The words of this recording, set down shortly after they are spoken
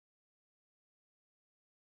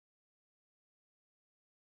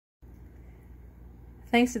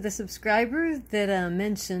Thanks to the subscriber that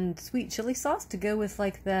mentioned sweet chili sauce to go with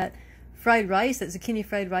like that fried rice, that zucchini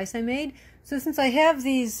fried rice I made. So since I have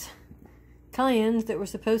these cayennes that were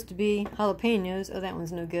supposed to be jalapeños, oh, that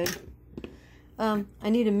one's no good. I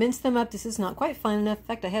need to mince them up. This is not quite fine enough. In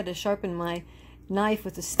fact, I had to sharpen my knife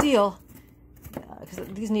with the steel because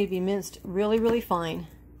these need to be minced really, really fine.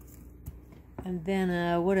 And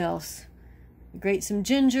then what else? Grate some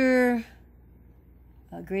ginger,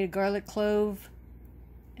 grate a garlic clove,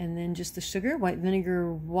 and then just the sugar, white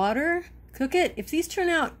vinegar, water. Cook it. If these turn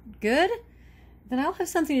out good, then I'll have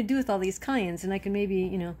something to do with all these cayennes, and I can maybe,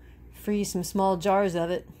 you know, freeze some small jars of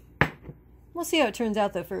it. We'll see how it turns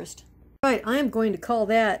out though first. Right, I am going to call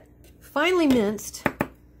that finely minced,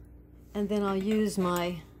 and then I'll use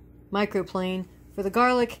my microplane for the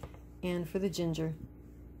garlic and for the ginger.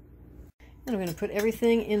 And I'm going to put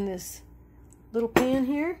everything in this little pan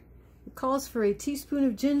here. It calls for a teaspoon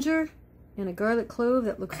of ginger and a garlic clove.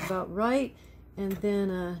 That looks about right. And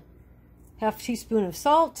then a half teaspoon of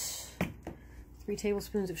salt, 3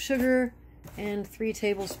 tablespoons of sugar, and 3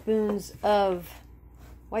 tablespoons of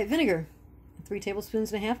white vinegar, 3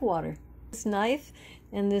 tablespoons and a half of water. This knife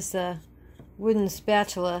and this wooden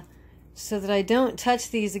spatula so that I don't touch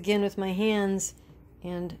these again with my hands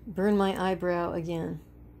and burn my eyebrow again.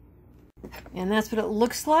 And that's what it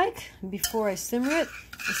looks like before I simmer it.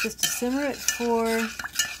 It's just to simmer it for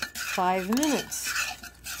 5 minutes.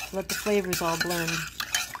 Let the flavors all blend.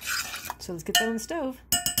 So let's get that on the stove.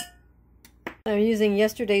 I'm using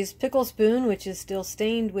yesterday's pickle spoon, which is still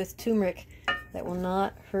stained with turmeric. That will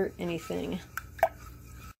not hurt anything.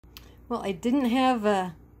 Well, I didn't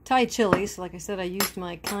have Thai chili, so like I said, I used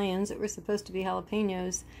my cayennes that were supposed to be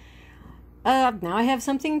jalapeños. Now I have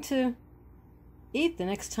something to eat the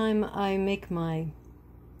next time I make my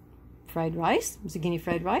fried rice, zucchini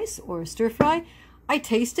fried rice, or stir fry. I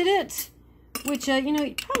tasted it, which, you know,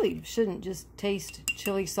 you probably shouldn't just taste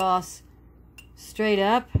chili sauce straight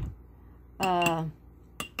up. Try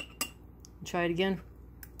it again.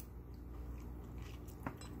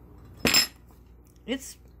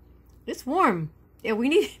 It's warm. Yeah, we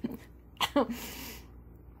need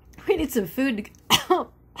we need some food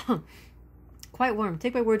to quite warm.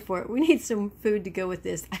 Take my word for it. We need some food to go with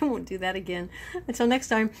this. I won't do that again. Until next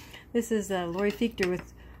time, this is Lori Fiechter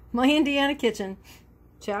with My Indiana Kitchen.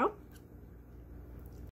 Ciao.